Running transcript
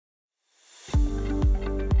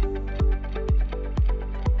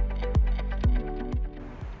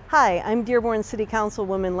Hi, I'm Dearborn City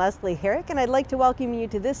Councilwoman Leslie Herrick, and I'd like to welcome you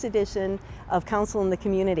to this edition of Council in the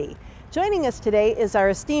Community. Joining us today is our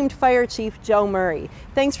esteemed Fire Chief, Joe Murray.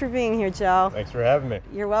 Thanks for being here, Joe. Thanks for having me.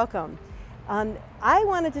 You're welcome. I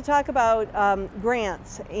wanted to talk about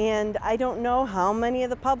grants, and I don't know how many of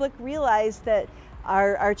the public realize that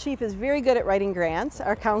our chief is very good at writing grants.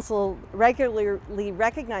 Our council regularly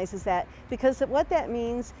recognizes that, because what that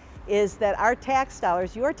means is that our tax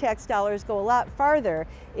dollars, your tax dollars, go a lot farther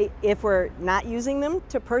if we're not using them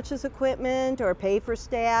to purchase equipment or pay for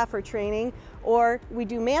staff or training, or we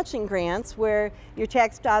do matching grants where your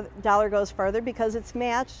tax dollar goes farther because it's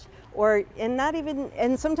matched,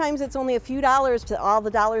 and sometimes it's only a few dollars to all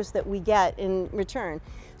the dollars that we get in return.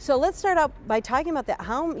 So let's start out by talking about that.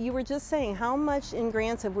 You were just saying, how much in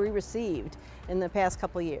grants have we received in the past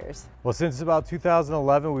couple of years? Well, since about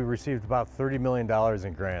 2011, we've received about $30 million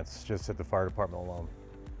in grants just at the fire department alone.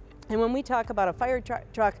 And when we talk about a fire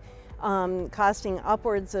truck costing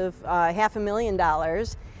upwards of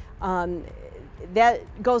 $500,000,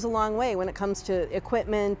 that goes a long way when it comes to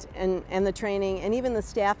equipment and the training and even the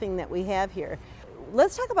staffing that we have here.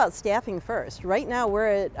 Let's talk about staffing first. Right now we're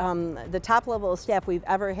at the top level of staff we've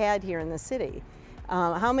ever had here in the city.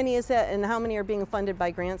 How many is that, and how many are being funded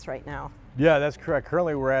by grants right now? Yeah, that's correct.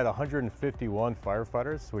 Currently we're at 151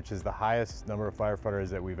 firefighters, which is the highest number of firefighters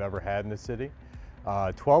that we've ever had in the city.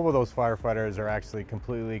 12 of those firefighters are actually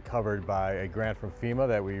completely covered by a grant from FEMA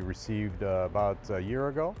that we received about a year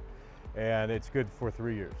ago, and it's good for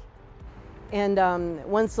 3 years. And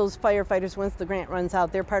once the grant runs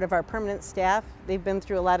out, they're part of our permanent staff. They've been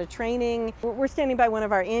through a lot of training. We're standing by one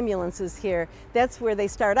of our ambulances here. That's where they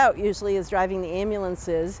start out, usually, is driving the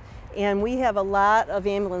ambulances. And we have a lot of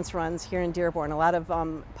ambulance runs here in Dearborn, a lot of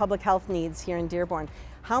public health needs here in Dearborn.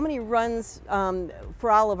 How many runs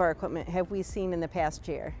for all of our equipment have we seen in the past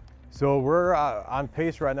year? So we're on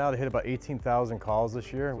pace right now to hit about 18,000 calls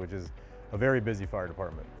this year, which is a very busy fire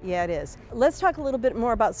department. Yeah, it is. Let's talk a little bit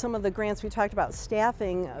more about some of the grants. We talked about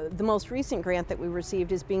staffing. The most recent grant that we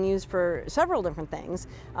received is being used for several different things,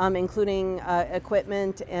 including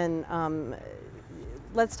equipment, and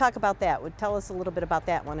let's talk about that. Tell us a little bit about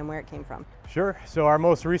that one and where it came from. Sure. So our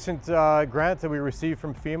most recent grant that we received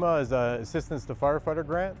from FEMA is an Assistance to Firefighter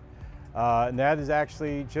grant. And that is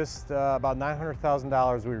actually just about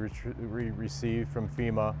 $900,000 we received from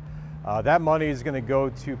FEMA. That money is going to go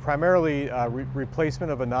to primarily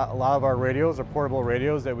replacement of a lot of our radios, our portable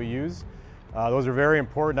radios that we use. Those are very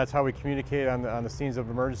important. That's how we communicate on the scenes of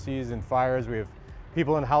emergencies and fires. We have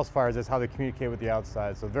people in house fires. That's how they communicate with the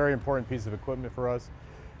outside. So a very important piece of equipment for us.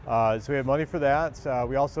 So we have money for that.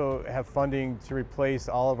 We also have funding to replace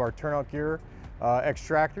all of our turnout gear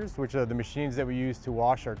extractors, which are the machines that we use to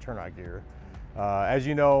wash our turnout gear. As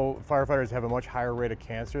you know, firefighters have a much higher rate of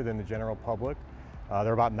cancer than the general public. There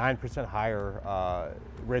are about 9% higher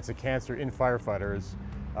rates of cancer in firefighters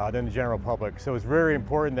than the general public. So it's very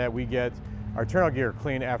important that we get our turnout gear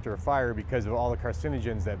clean after a fire because of all the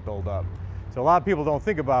carcinogens that build up. So a lot of people don't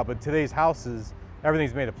think about, but today's houses,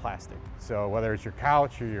 everything's made of plastic. So whether it's your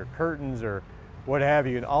couch or your curtains or what have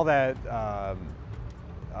you, and all that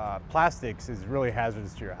plastics is really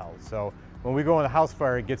hazardous to your health. So when we go in a house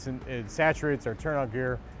fire, it saturates our turnout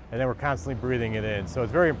gear, and then we're constantly breathing it in. So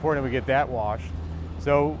it's very important we get that washed.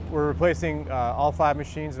 So we're replacing all 5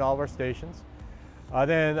 machines in all of our stations.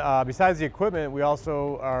 Then besides the equipment, we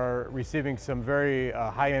also are receiving some very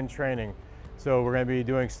high-end training. So we're going to be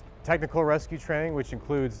doing technical rescue training, which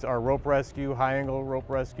includes our rope rescue, high-angle rope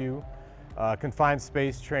rescue, confined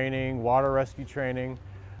space training, water rescue training,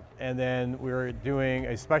 and then we're doing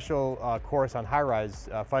a special course on high-rise,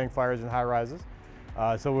 fighting fires in high-rises.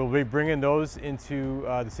 So we'll be bringing those into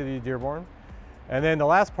the city of Dearborn. And then the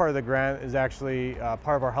last part of the grant is actually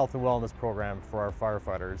part of our health and wellness program for our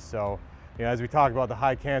firefighters. So, as we talk about the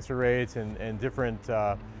high cancer rates and different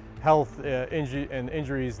health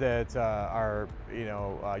injuries that are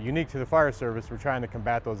unique to the fire service, we're trying to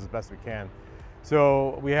combat those as best we can.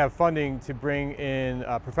 So we have funding to bring in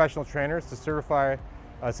professional trainers to certify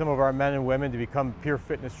some of our men and women to become peer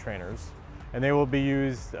fitness trainers. And they will be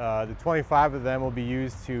used, the 25 of them will be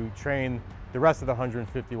used to train the rest of the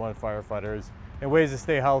 151 firefighters in ways to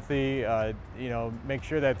stay healthy, make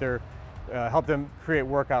sure that they're, help them create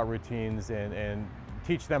workout routines and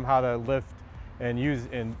teach them how to lift and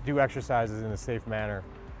do exercises in a safe manner.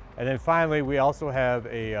 And then finally, we also have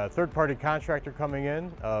a third-party contractor coming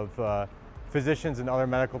in of physicians and other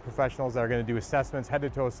medical professionals that are going to do assessments,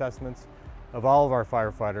 head-to-toe assessments of all of our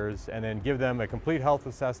firefighters, and then give them a complete health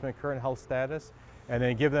assessment, current health status, and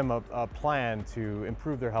then give them a plan to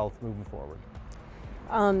improve their health moving forward.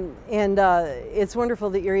 It's wonderful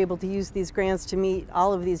that you're able to use these grants to meet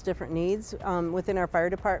all of these different needs within our fire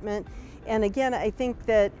department. And again, I think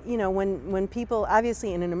that, you know, when people,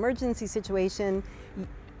 obviously in an emergency situation,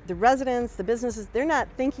 the residents, the businesses, they're not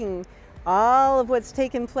thinking all of what's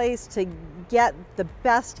taken place to get the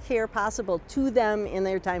best care possible to them in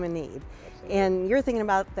their time of need. And you're thinking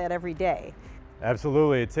about that every day.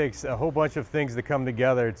 Absolutely. It takes a whole bunch of things to come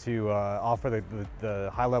together to offer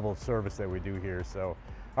the high level of service that we do here. So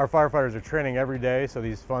our firefighters are training every day, so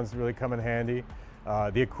these funds really come in handy.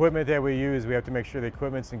 The equipment that we use, we have to make sure the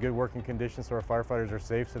equipment's in good working condition so our firefighters are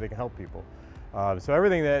safe so they can help people. So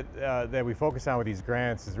everything that we focus on with these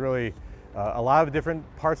grants is really a lot of different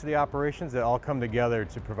parts of the operations that all come together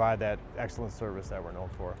to provide that excellent service that we're known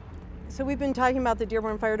for. So we've been talking about the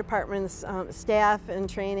Dearborn Fire Department's staff and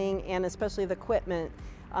training, and especially the equipment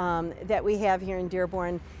that we have here in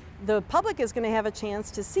Dearborn. The public is going to have a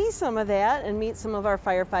chance to see some of that and meet some of our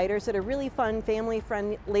firefighters at a really fun,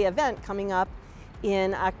 family-friendly event coming up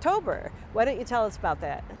in October. Why don't you tell us about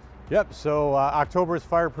that? Yep, so October is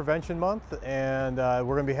Fire Prevention Month, and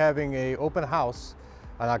we're going to be having an open house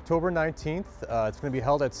on October 19th. It's going to be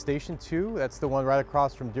held at Station 2. That's the one right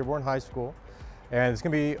across from Dearborn High School. And it's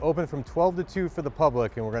going to be open from 12 to 2 for the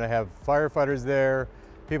public, and we're going to have firefighters there.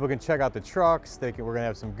 People can check out the trucks. We're going to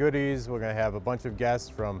have some goodies. We're going to have a bunch of guests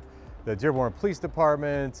from the Dearborn Police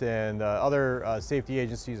Department and other safety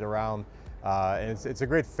agencies around. And it's a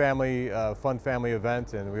great family, fun family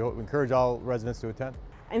event, and we encourage all residents to attend.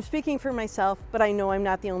 I'm speaking for myself, but I know I'm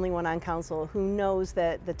not the only one on council who knows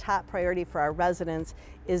that the top priority for our residents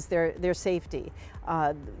is their safety.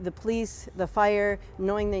 The police, the fire,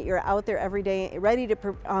 knowing that you're out there every day ready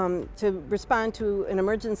to respond to an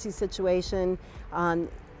emergency situation,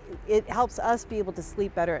 it helps us be able to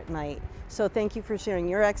sleep better at night. So thank you for sharing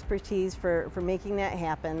your expertise for making that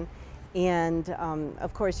happen. And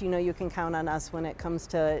of course, you know you can count on us when it comes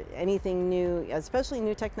to anything new, especially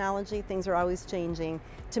new technology. Things are always changing,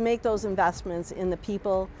 to make those investments in the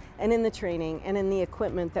people and in the training and in the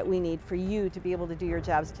equipment that we need for you to be able to do your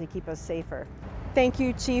jobs to keep us safer. Thank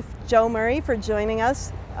you, Chief Joe Murray, for joining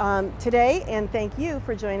us today, and thank you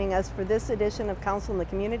for joining us for this edition of Council in the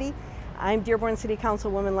Community. I'm Dearborn City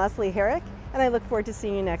Councilwoman Leslie Herrick, and I look forward to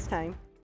seeing you next time.